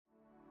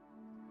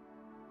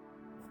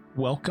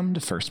Welcome to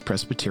First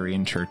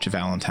Presbyterian Church of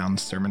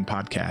Allentown's Sermon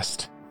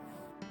Podcast.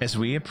 As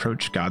we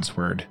approach God's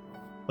Word,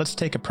 let's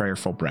take a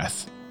prayerful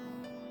breath.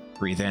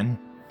 Breathe in,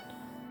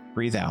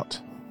 breathe out.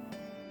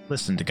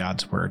 Listen to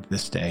God's Word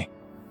this day.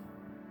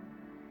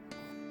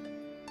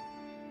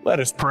 Let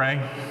us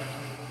pray.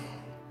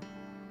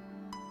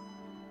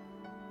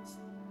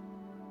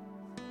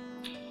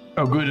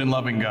 Oh, good and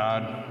loving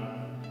God,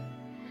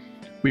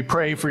 we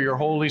pray for your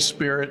Holy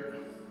Spirit,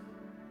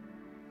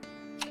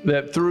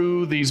 that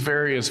through these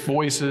various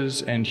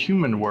voices and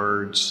human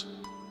words,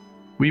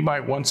 we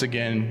might once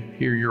again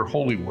hear your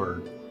holy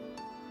word.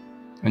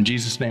 In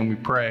Jesus' name we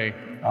pray,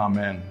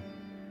 amen.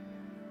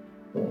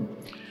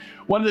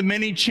 One of the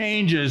many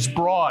changes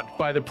brought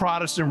by the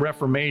Protestant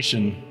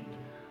Reformation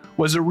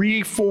was a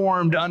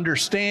reformed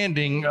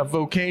understanding of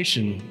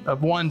vocation,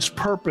 of one's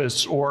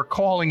purpose or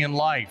calling in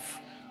life,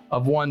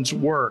 of one's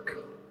work.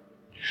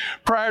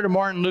 Prior to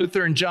Martin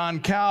Luther and John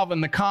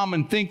Calvin, the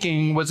common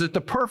thinking was that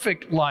the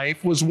perfect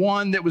life was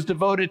one that was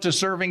devoted to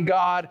serving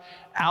God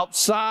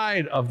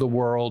outside of the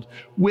world,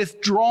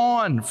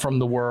 withdrawn from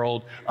the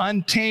world,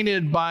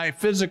 untainted by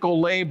physical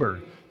labor,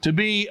 to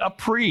be a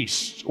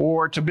priest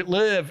or to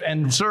live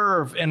and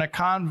serve in a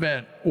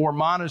convent or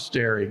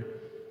monastery.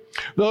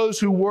 Those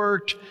who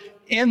worked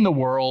in the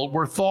world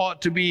were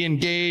thought to be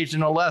engaged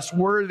in a less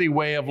worthy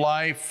way of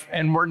life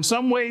and were in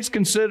some ways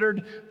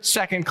considered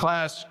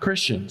second-class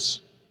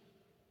Christians.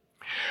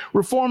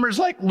 Reformers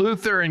like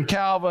Luther and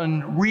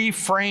Calvin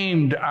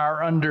reframed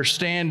our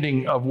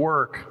understanding of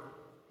work.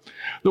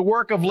 The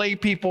work of lay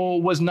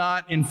people was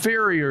not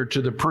inferior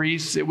to the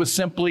priests, it was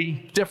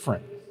simply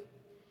different.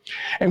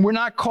 And we're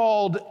not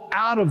called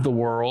out of the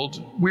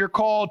world, we're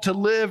called to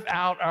live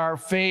out our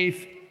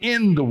faith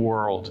in the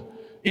world,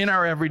 in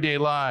our everyday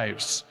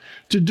lives.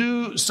 To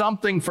do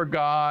something for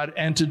God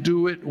and to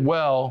do it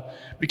well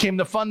became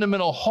the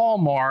fundamental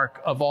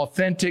hallmark of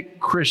authentic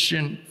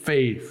Christian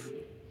faith.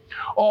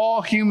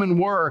 All human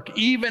work,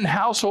 even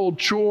household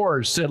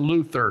chores, said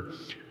Luther,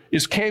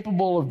 is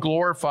capable of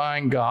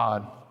glorifying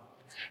God.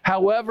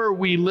 However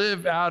we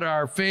live out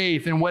our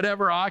faith, in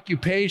whatever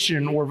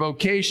occupation or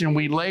vocation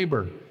we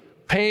labor,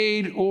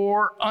 paid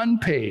or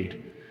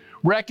unpaid,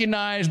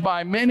 recognized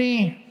by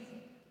many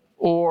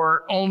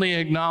or only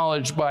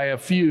acknowledged by a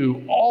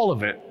few, all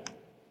of it,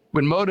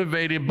 when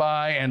motivated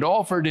by and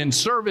offered in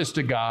service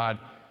to God,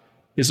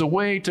 is a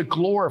way to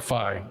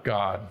glorify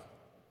God.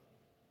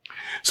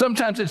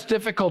 Sometimes it's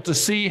difficult to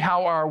see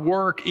how our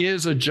work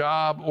is a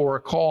job or a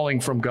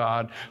calling from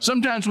God.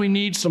 Sometimes we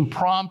need some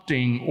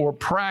prompting or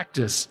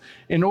practice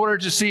in order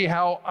to see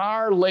how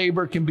our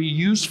labor can be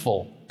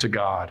useful to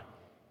God.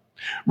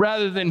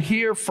 Rather than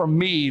hear from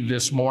me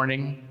this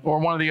morning or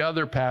one of the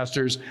other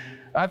pastors,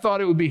 I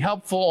thought it would be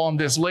helpful on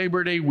this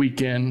Labor Day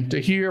weekend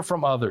to hear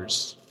from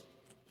others.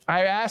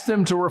 I asked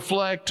them to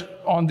reflect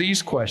on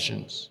these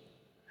questions.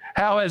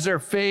 How has their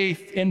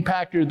faith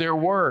impacted their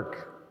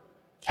work?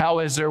 How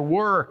has their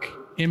work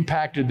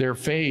impacted their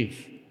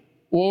faith?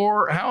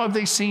 Or how have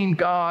they seen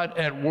God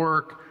at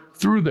work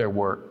through their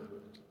work?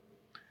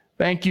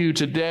 Thank you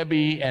to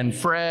Debbie and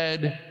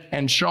Fred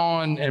and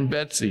Sean and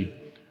Betsy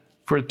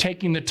for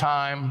taking the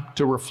time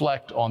to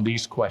reflect on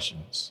these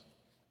questions.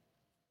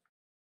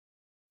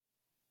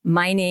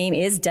 My name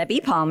is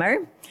Debbie Palmer.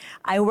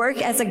 I work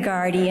as a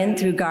guardian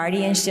through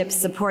Guardianship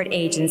Support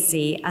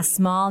Agency, a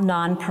small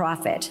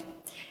nonprofit.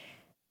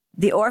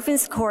 The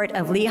Orphans Court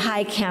of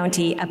Lehigh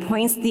County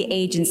appoints the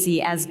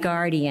agency as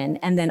guardian,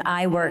 and then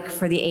I work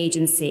for the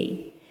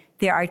agency.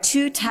 There are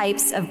two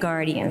types of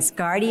guardians: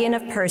 guardian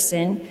of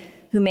person,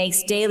 who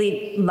makes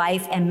daily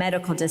life and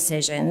medical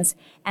decisions,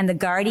 and the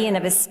guardian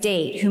of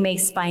estate, who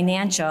makes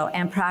financial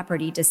and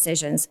property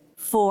decisions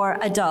for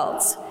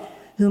adults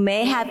who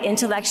may have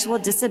intellectual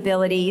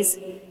disabilities,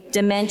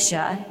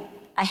 dementia,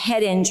 a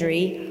head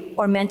injury,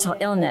 or mental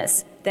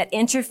illness that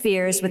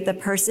interferes with the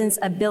person's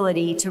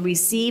ability to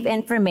receive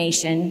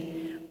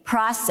information,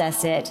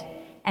 process it,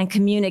 and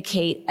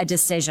communicate a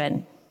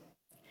decision.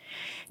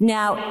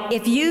 Now,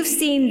 if you've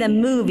seen the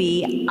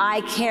movie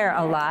I Care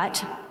a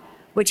Lot,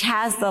 which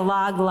has the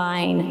log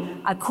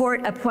line, a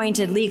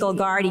court-appointed legal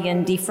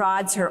guardian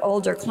defrauds her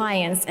older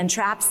clients and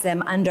traps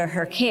them under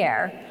her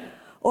care,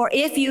 or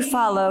if you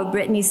follow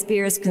Britney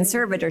Spears'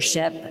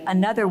 conservatorship,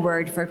 another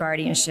word for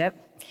guardianship,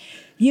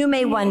 you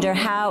may wonder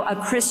how a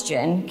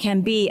Christian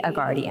can be a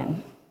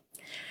guardian.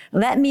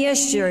 Let me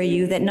assure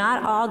you that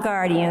not all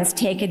guardians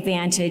take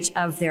advantage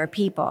of their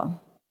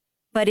people,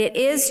 but it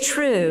is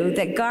true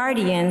that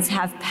guardians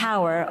have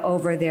power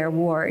over their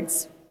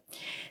wards.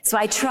 So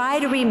I try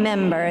to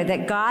remember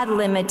that God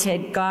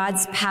limited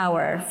God's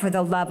power for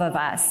the love of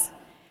us,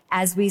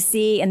 as we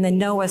see in the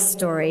Noah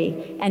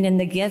story and in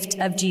the gift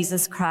of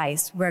Jesus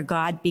Christ, where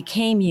God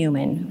became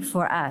human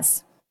for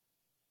us.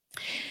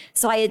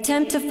 So I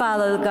attempt to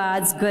follow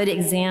God's good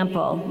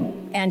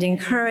example and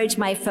encourage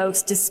my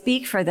folks to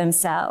speak for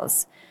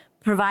themselves,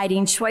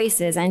 providing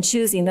choices and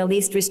choosing the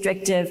least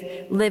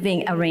restrictive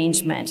living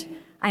arrangement.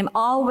 I'm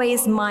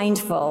always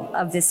mindful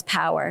of this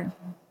power.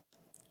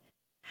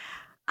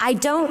 I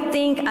don't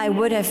think I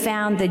would have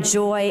found the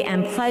joy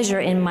and pleasure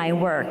in my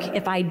work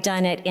if I'd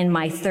done it in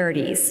my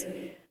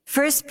 30s.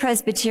 First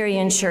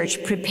Presbyterian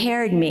Church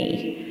prepared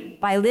me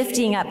by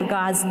lifting up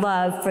God's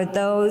love for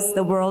those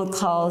the world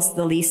calls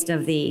the least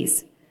of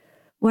these.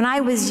 When I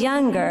was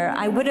younger,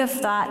 I would have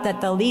thought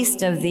that the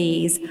least of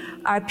these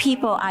are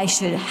people I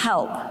should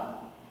help.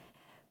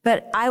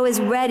 But I was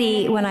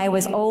ready when I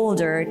was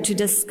older to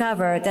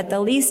discover that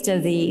the least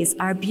of these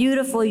are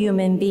beautiful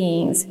human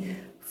beings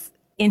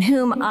in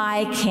whom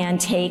I can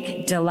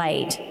take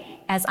delight,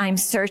 as I'm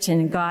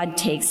certain God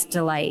takes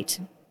delight.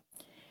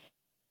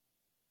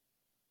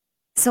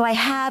 So I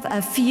have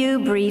a few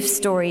brief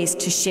stories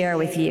to share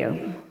with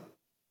you.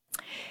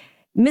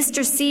 Mr.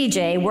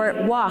 CJ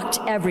walked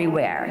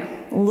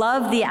everywhere,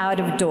 loved the out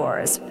of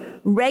doors,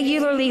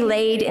 regularly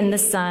laid in the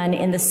sun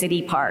in the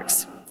city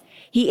parks.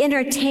 He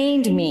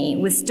entertained me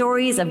with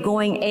stories of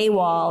going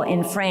AWOL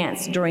in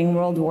France during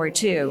World War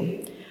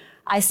II.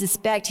 I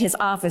suspect his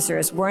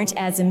officers weren't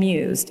as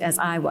amused as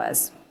I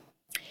was.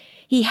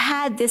 He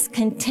had this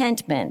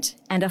contentment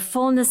and a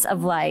fullness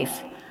of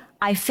life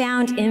I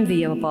found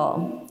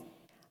enviable,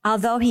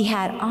 although he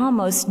had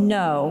almost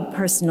no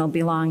personal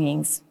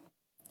belongings.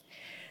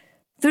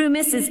 Through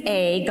Mrs.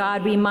 A,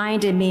 God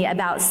reminded me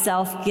about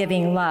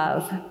self-giving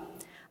love.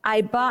 I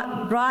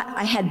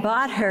had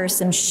bought her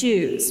some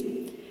shoes,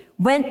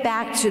 went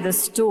back to the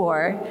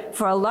store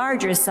for a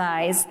larger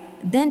size,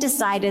 then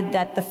decided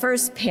that the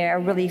first pair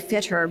really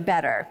fit her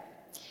better.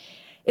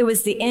 It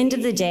was the end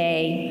of the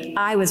day,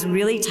 I was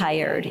really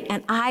tired,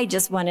 and I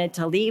just wanted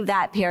to leave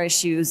that pair of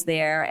shoes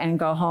there and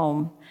go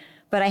home.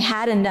 But I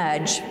had a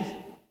nudge,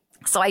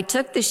 so I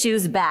took the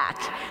shoes back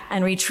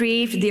and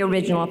retrieved the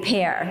original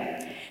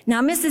pair.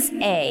 Now,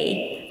 Mrs.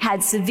 A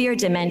had severe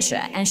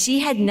dementia, and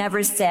she had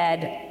never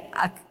said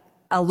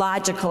a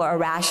logical or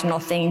rational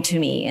thing to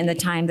me in the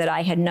time that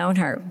I had known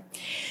her.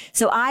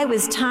 So I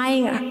was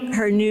tying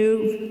her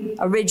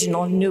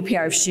original new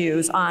pair of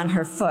shoes on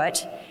her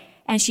foot,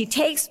 and she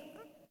takes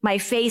my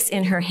face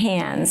in her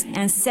hands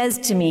and says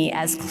to me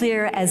as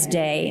clear as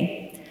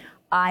day,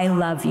 "I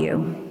love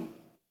you."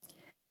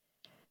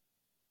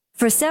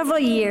 For several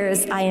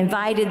years, I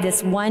invited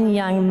this one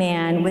young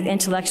man with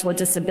intellectual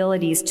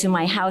disabilities to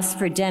my house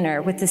for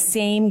dinner with the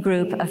same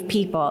group of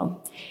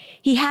people.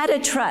 He had a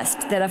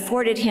trust that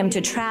afforded him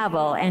to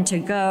travel and to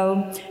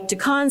go to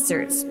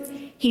concerts.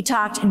 He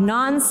talked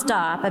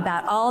nonstop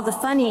about all the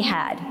fun he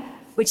had,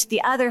 which the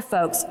other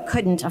folks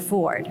couldn't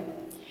afford.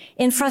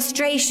 In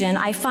frustration,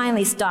 I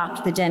finally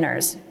stopped the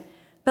dinners.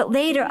 But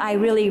later, I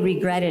really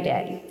regretted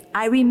it.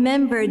 I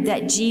remembered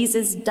that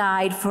Jesus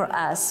died for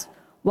us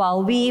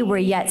while we were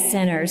yet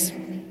sinners.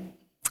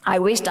 I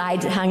wished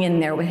I'd hung in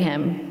there with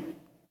him.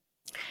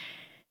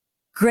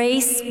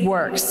 Grace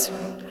works.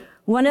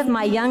 One of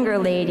my younger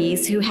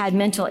ladies who had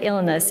mental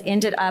illness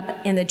ended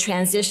up in the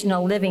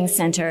Transitional Living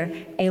Center,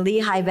 a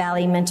Lehigh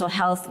Valley mental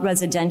health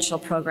residential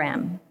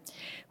program,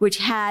 which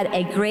had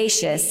a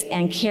gracious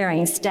and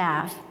caring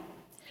staff.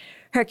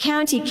 Her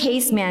county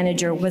case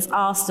manager was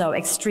also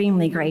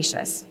extremely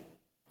gracious.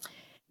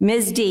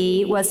 Ms.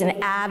 D was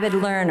an avid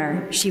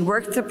learner. She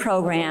worked the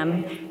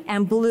program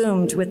and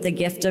bloomed with the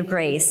gift of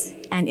grace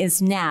and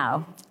is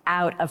now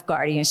out of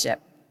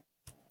guardianship.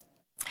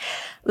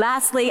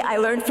 Lastly, I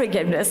learned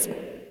forgiveness.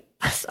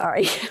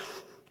 Sorry.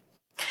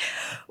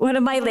 One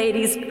of my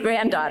lady's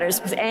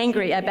granddaughters was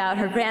angry about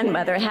her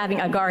grandmother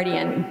having a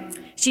guardian.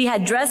 She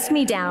had dressed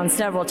me down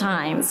several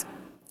times.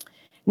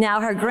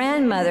 Now, her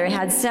grandmother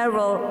had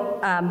several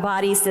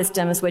body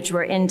systems which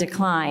were in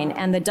decline,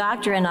 and the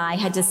doctor and I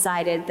had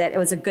decided that it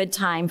was a good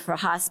time for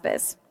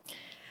hospice.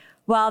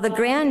 While the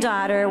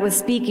granddaughter was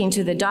speaking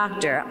to the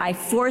doctor, I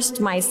forced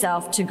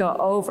myself to go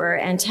over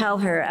and tell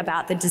her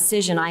about the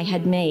decision I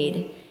had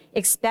made,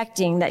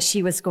 expecting that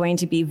she was going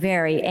to be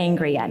very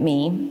angry at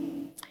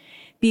me.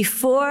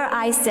 Before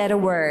I said a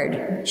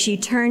word, she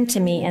turned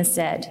to me and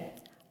said,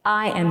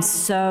 "I am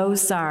so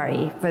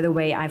sorry for the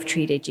way I've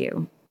treated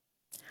you."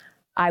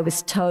 I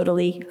was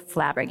totally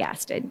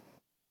flabbergasted.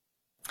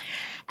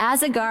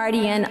 As a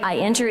guardian, I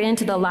enter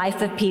into the life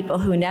of people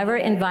who never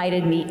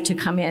invited me to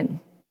come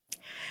in.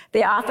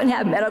 They often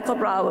have medical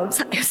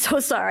problems. I'm so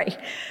sorry.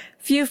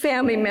 Few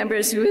family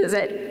members who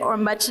visit or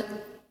much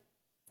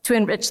to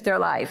enrich their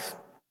life.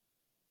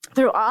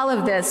 Through all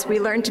of this, we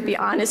learn to be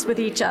honest with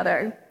each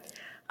other.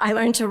 I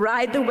learned to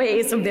ride the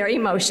waves of their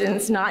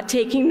emotions, not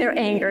taking their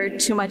anger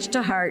too much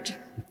to heart.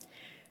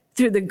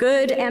 Through the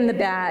good and the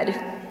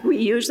bad, we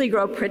usually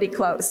grow pretty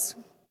close.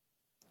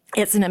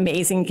 It's an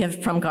amazing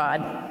gift from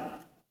God.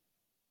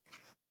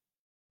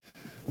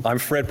 I'm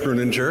Fred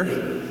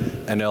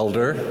Preuninger, an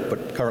elder,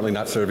 but currently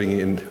not serving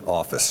in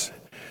office.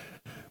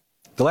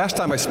 The last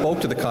time I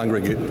spoke to the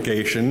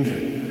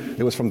congregation,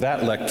 it was from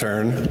that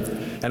lectern,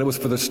 and it was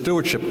for the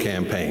stewardship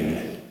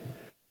campaign.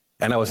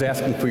 And I was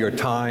asking for your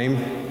time,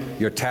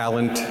 your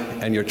talent,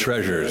 and your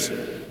treasures.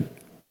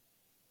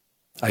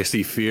 I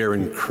see fear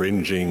and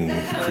cringing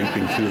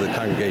creeping through the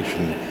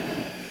congregation.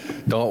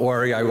 Don't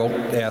worry, I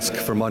won't ask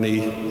for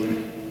money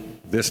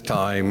this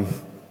time,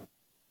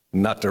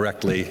 not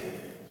directly.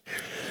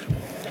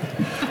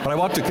 But I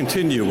want to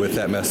continue with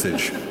that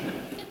message.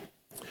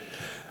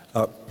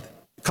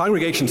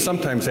 Congregations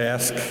sometimes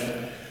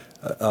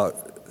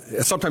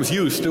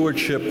use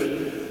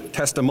stewardship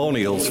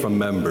testimonials from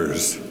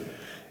members.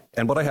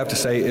 And what I have to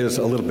say is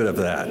a little bit of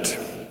that.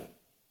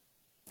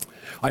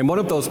 I'm one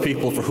of those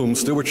people for whom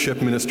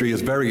stewardship ministry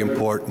is very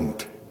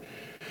important.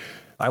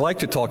 I like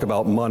to talk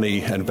about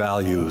money and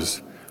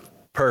values,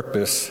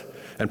 purpose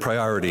and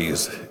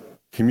priorities,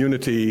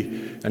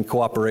 community and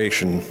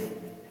cooperation.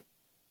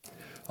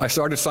 I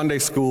started Sunday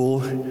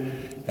school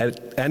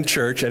and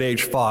church at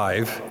age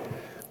 5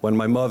 when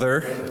my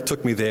mother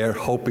took me there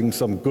hoping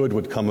some good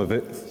would come of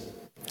it.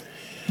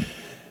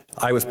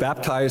 I was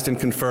baptized and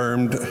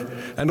confirmed,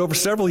 and over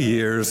several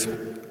years,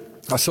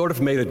 I sort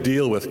of made a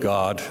deal with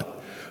God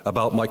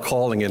about my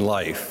calling in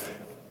life.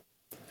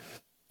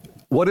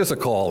 What is a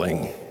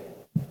calling?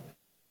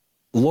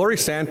 Laurie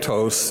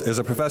Santos is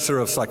a professor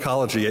of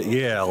psychology at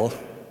Yale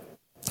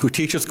who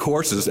teaches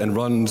courses and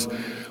runs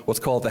what's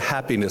called the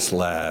Happiness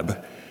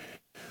Lab.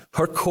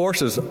 Her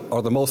courses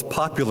are the most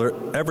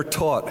popular ever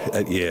taught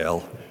at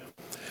Yale.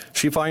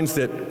 She finds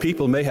that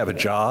people may have a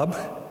job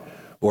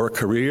or a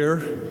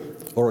career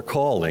or a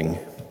calling.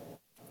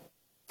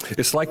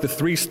 It's like the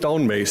 3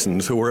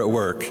 stonemasons who were at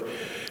work,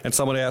 and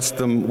someone asked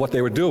them what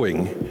they were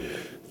doing.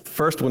 The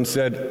first one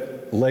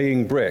said,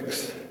 laying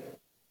bricks.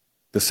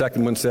 The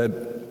second one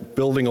said,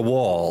 building a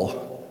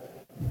wall.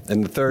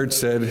 And the third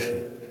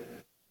said,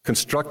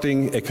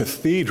 constructing a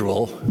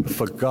cathedral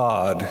for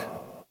God.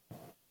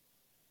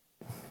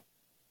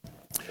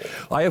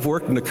 I have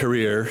worked in a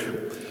career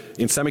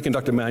in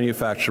semiconductor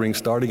manufacturing,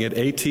 starting at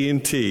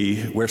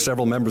AT&T, where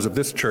several members of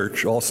this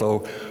church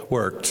also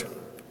worked.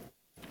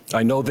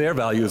 I know their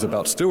values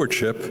about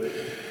stewardship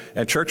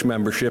and church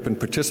membership and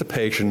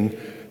participation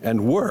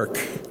and work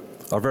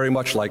are very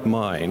much like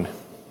mine.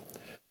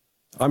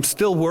 I'm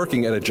still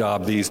working at a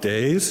job these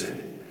days.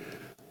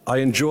 I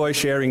enjoy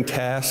sharing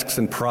tasks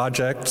and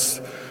projects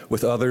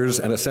with others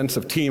and a sense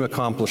of team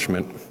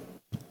accomplishment.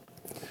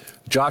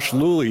 Josh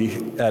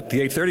Luley at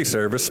the 8:30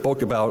 service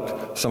spoke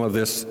about some of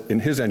this in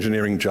his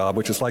engineering job,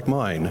 which is like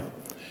mine.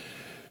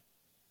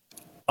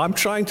 I'm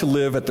trying to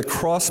live at the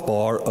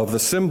crossbar of the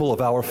symbol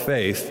of our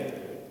faith,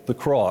 the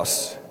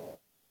cross.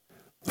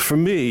 For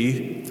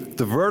me,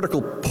 the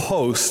vertical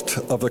post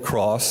of the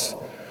cross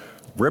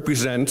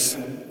represents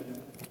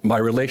my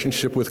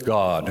relationship with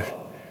God,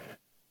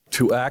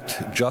 to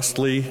act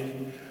justly,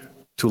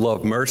 to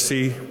love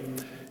mercy,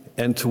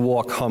 and to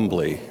walk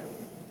humbly.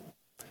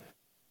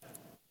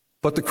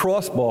 But the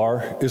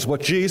crossbar is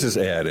what Jesus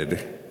added,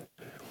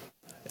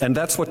 and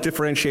that's what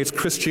differentiates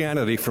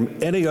Christianity from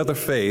any other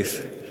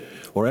faith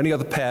or any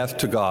other path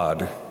to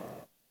God.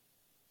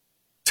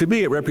 To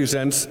me, it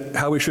represents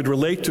how we should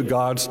relate to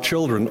God's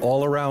children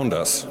all around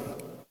us.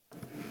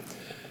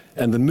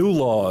 And the new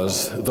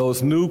laws,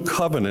 those new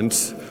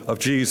covenants of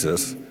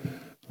Jesus,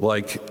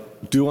 like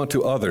do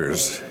unto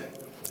others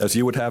as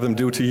you would have them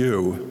do to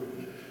you,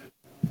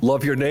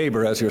 love your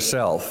neighbor as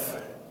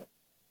yourself,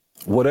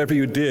 whatever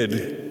you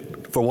did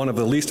for one of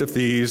the least of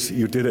these,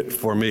 you did it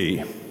for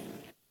me.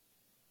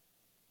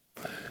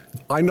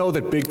 I know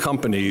that big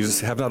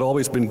companies have not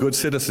always been good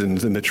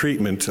citizens in the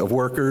treatment of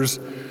workers,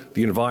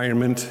 the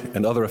environment,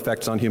 and other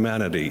effects on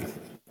humanity.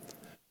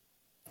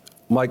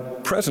 My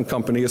present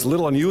company is a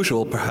little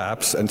unusual,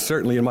 perhaps, and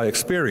certainly in my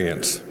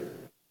experience,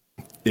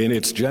 in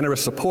its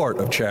generous support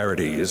of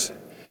charities.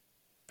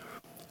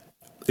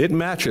 It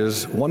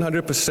matches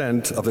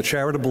 100% of the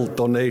charitable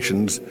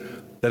donations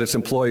that its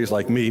employees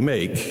like me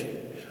make,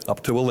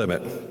 up to a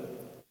limit.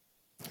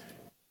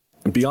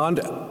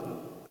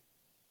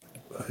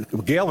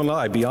 Gail and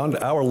I, beyond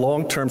our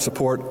long-term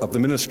support of the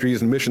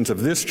ministries and missions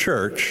of this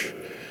church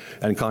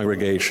and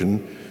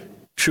congregation,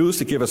 choose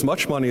to give as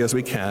much money as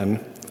we can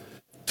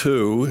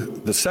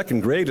to the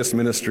second greatest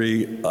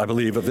ministry, I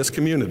believe, of this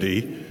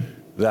community,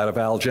 that of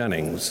Al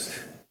Jennings,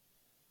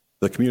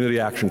 the Community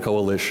Action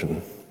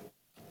Coalition.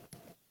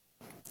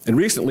 And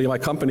recently, my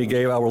company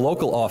gave our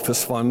local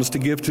office funds to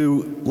give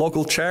to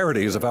local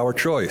charities of our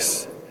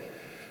choice.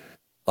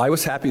 I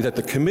was happy that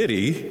the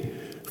committee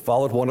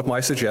followed one of my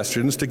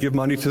suggestions to give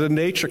money to the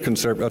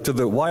to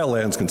the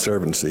Wildlands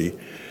Conservancy,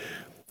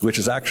 which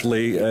is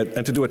actually,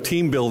 and to do a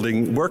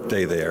team-building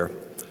workday there.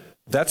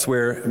 That's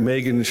where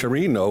Megan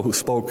Sharino, who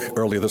spoke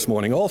earlier this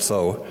morning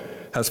also,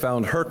 has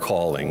found her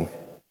calling.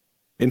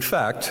 In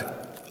fact,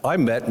 I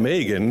met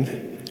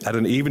Megan at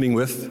an evening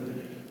with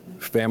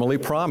Family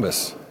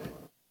Promise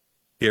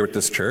here at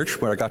this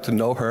church, where I got to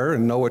know her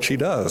and know what she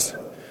does.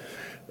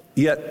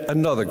 Yet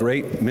another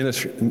great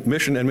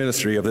mission and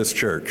ministry of this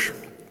church.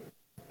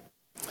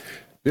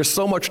 There's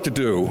so much to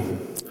do,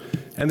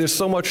 and there's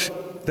so much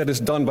that is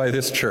done by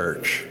this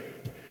church.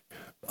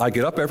 I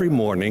get up every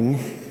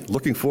morning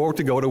looking forward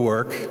to go to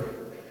work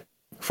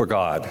for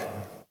God.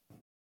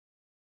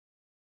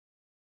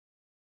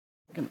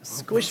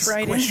 Squish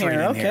right in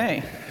here.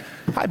 Okay.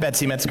 Hi,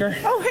 Betsy Metzgar.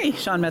 Oh, hey,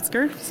 Sean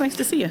Metzgar. It's nice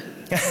to see you.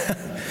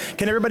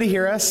 Can everybody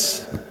hear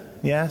us?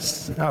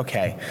 Yes?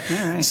 Okay. All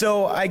right.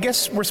 So I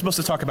guess we're supposed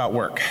to talk about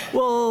work.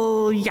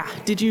 Well, yeah.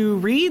 Did you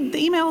read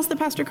the emails that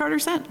Pastor Carter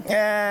sent?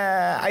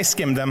 I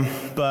skimmed them,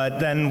 but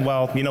then,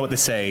 well, you know what they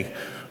say.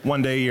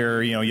 One day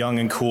you're, young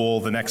and cool.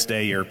 The next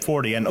day you're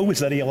 40, and is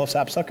that a yellow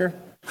sapsucker?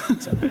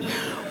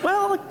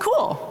 Well,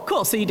 cool.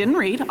 So you didn't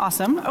read.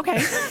 Awesome. Okay.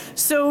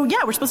 So yeah,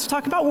 we're supposed to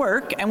talk about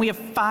work, and we have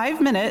 5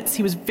 minutes.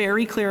 He was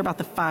very clear about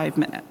the 5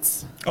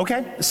 minutes.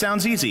 Okay,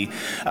 sounds easy.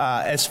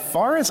 As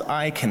far as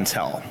I can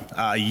tell,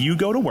 you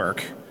go to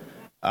work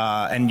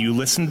and you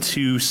listen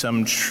to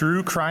some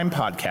true crime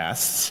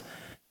podcasts,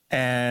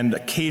 and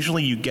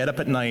occasionally you get up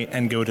at night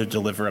and go to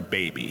deliver a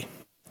baby.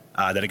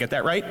 Did I get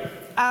that right?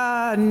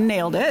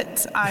 Nailed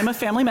it. I'm a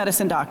family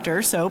medicine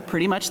doctor, so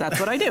pretty much that's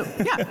what I do.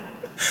 Yeah.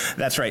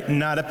 That's right,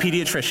 not a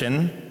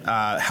pediatrician.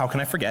 How can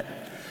I forget?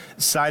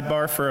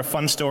 Sidebar for a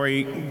fun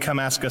story, come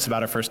ask us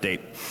about our first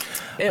date.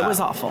 It was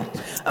awful.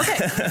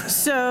 Okay,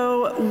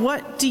 so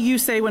what do you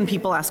say when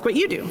people ask what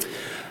you do?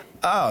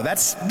 Oh,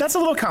 that's a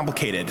little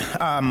complicated.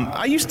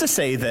 I used to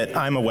say that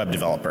I'm a web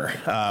developer,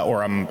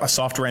 or I'm a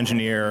software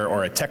engineer,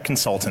 or a tech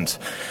consultant,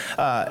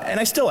 and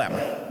I still am.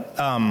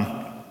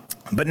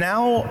 But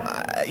now,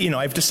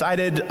 I've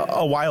decided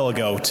a while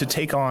ago to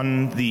take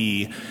on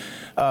the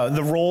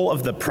role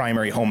of the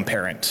primary home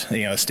parent,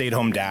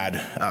 stay-at-home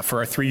dad for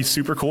our 3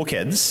 super cool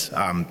kids.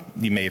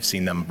 You may have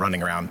seen them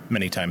running around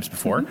many times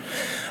before.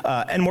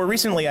 And more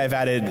recently, I've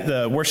added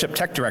the worship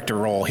tech director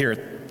role here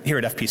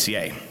at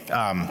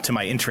FPCA to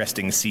my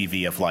interesting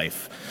CV of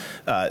life.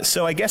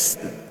 So I guess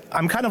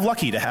I'm kind of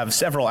lucky to have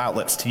several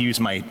outlets to use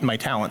my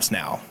talents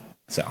now.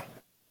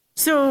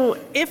 So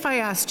if I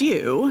asked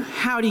you,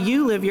 how do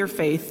you live your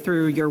faith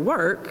through your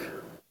work,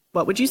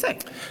 what would you say?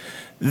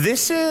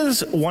 This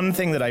is one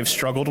thing that I've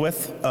struggled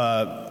with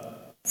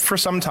for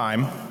some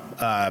time.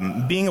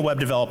 Being a web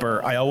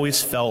developer, I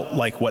always felt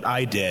like what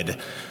I did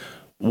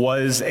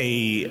was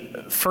a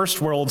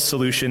first world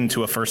solution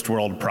to a first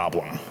world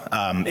problem.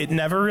 It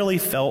never really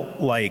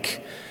felt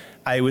like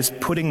I was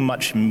putting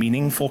much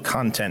meaningful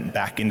content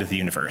back into the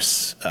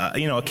universe.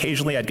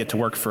 Occasionally I'd get to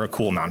work for a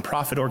cool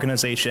nonprofit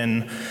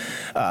organization,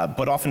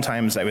 but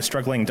oftentimes I was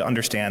struggling to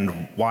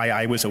understand why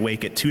I was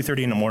awake at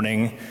 2:30 in the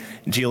morning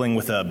dealing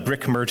with a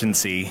brick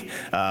emergency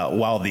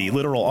while the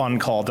literal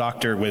on-call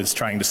doctor was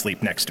trying to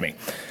sleep next to me.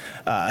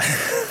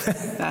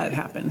 That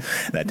happened.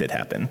 That did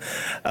happen.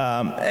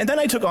 And then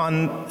I took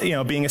on,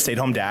 being a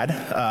stay-at-home dad,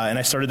 and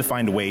I started to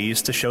find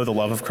ways to show the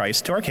love of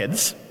Christ to our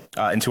kids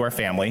and to our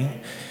family.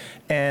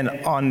 And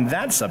on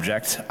that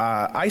subject,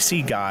 I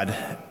see God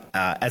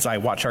as I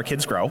watch our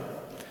kids grow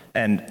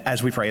and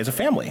as we pray as a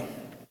family.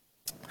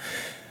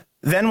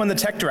 Then when the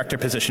tech director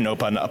position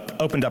opened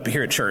up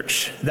here at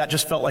church, that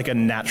just felt like a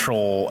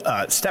natural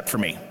step for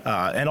me,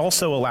 and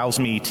also allows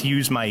me to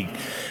use my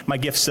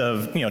gifts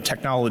of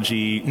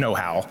technology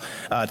know-how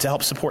to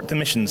help support the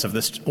missions of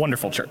this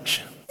wonderful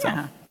church.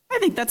 Yeah, I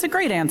think that's a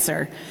great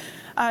answer.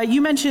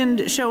 You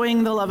mentioned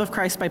showing the love of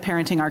Christ by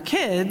parenting our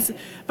kids,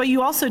 but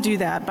you also do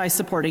that by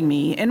supporting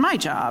me in my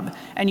job,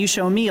 and you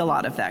show me a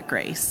lot of that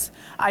grace.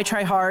 I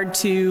try hard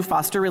to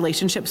foster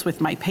relationships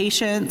with my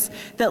patients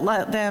that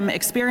let them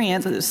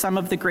experience some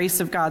of the grace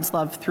of God's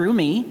love through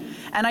me,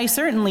 and I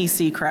certainly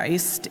see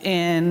Christ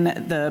in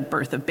the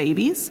birth of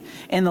babies,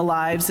 in the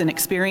lives and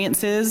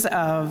experiences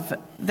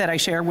that I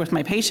share with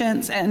my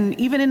patients, and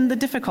even in the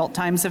difficult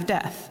times of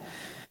death.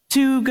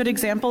 2 good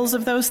examples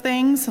of those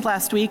things.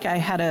 Last week, I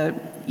had a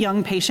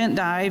young patient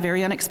die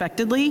very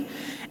unexpectedly,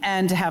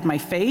 and to have my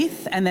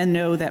faith and then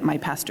know that my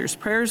pastor's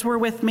prayers were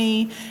with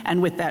me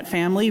and with that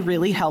family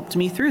really helped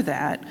me through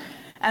that.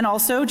 And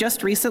also,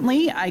 just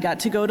recently, I got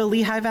to go to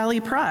Lehigh Valley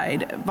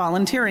Pride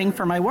volunteering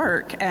for my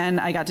work, and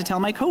I got to tell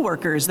my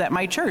coworkers that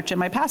my church and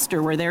my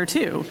pastor were there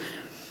too.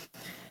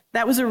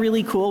 That was a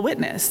really cool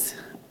witness.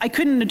 I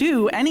couldn't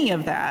do any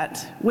of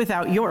that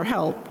without your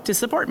help to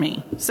support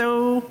me.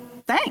 So,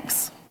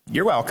 thanks.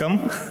 You're welcome.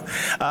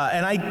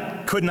 And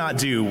I could not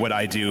do what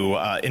I do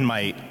in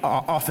my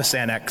office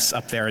annex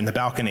up there in the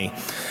balcony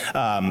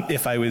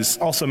if I was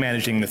also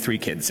managing the 3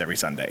 kids every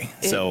Sunday.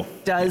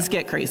 It does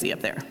get crazy up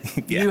there.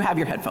 Yeah. You have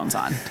your headphones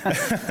on.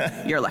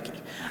 You're lucky.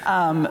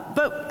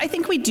 But I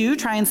think we do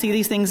try and see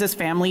these things as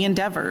family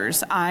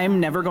endeavors.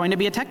 I'm never going to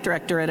be a tech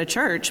director at a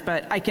church,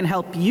 but I can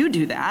help you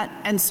do that.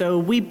 And so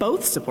we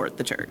both support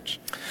the church.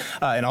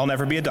 And I'll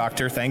never be a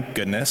doctor, thank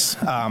goodness.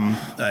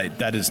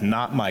 That is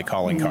not my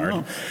calling card.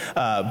 No.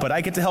 But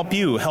I get to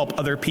help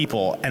other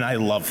people, and I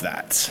love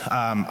that.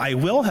 I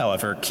will,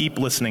 however, keep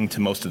listening to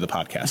most of the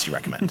podcasts you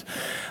recommend.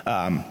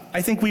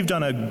 I think we've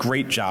done a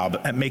great job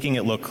at making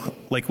it look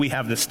like we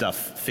have this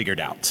stuff figured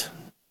out.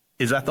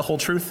 Is that the whole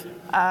truth?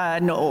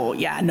 No,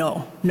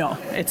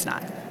 it's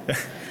not.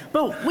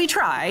 But we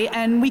try,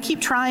 and we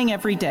keep trying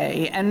every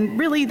day, and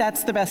really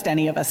that's the best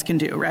any of us can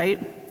do, right?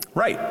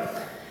 Right.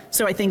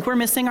 So I think we're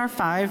reaching our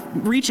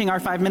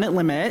 5-minute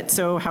limit,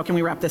 so how can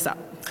we wrap this up?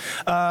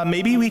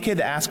 Maybe we could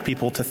ask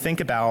people to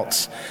think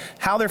about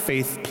how their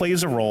faith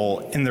plays a role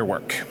in their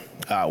work,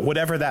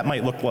 whatever that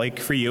might look like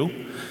for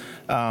you,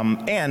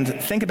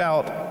 and think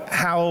about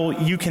how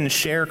you can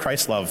share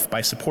Christ's love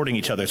by supporting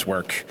each other's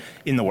work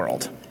in the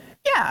world.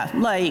 Yeah,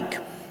 like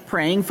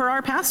praying for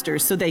our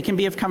pastors so they can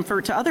be of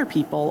comfort to other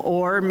people,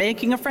 or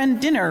making a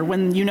friend dinner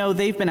when you know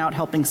they've been out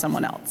helping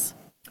someone else.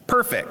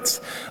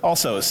 Perfect.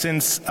 Also,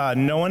 since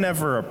no one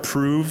ever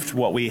approved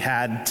what we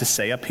had to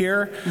say up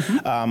here,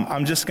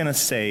 I'm just going to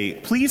say,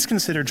 please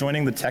consider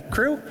joining the tech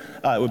crew.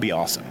 It would be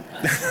awesome.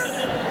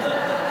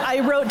 I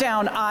wrote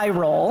down eye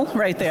roll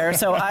right there,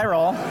 so eye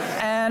roll.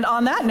 And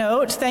on that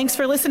note, thanks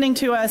for listening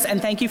to us,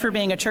 and thank you for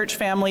being a church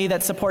family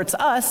that supports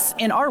us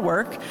in our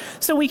work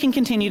so we can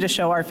continue to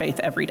show our faith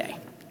every day.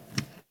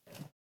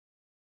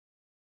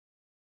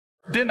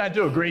 Didn't I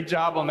do a great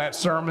job on that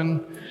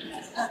sermon?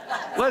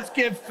 Let's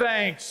give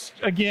thanks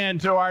again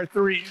to our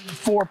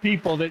 4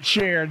 people that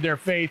shared their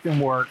faith and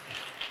work.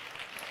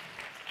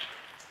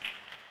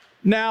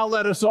 Now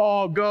let us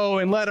all go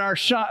and let our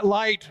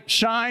light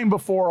shine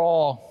before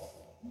all,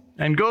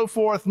 and go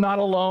forth not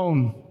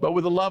alone, but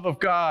with the love of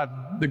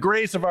God, the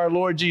grace of our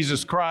Lord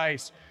Jesus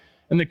Christ,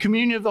 and the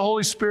communion of the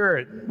Holy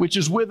Spirit, which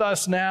is with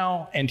us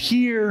now and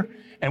here,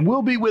 and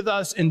will be with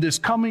us in this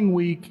coming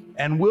week,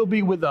 and will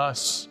be with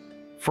us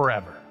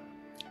forever.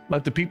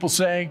 Let the people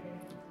say,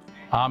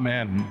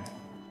 Amen.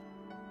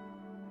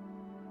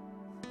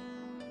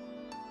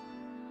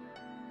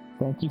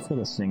 Thank you for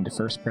listening to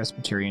First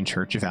Presbyterian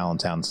Church of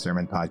Allentown's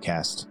Sermon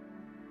Podcast.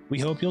 We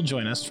hope you'll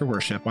join us for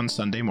worship on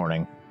Sunday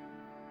morning.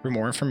 For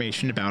more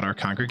information about our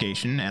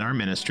congregation and our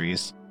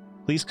ministries,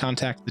 please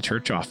contact the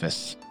church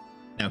office.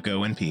 Now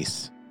go in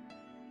peace.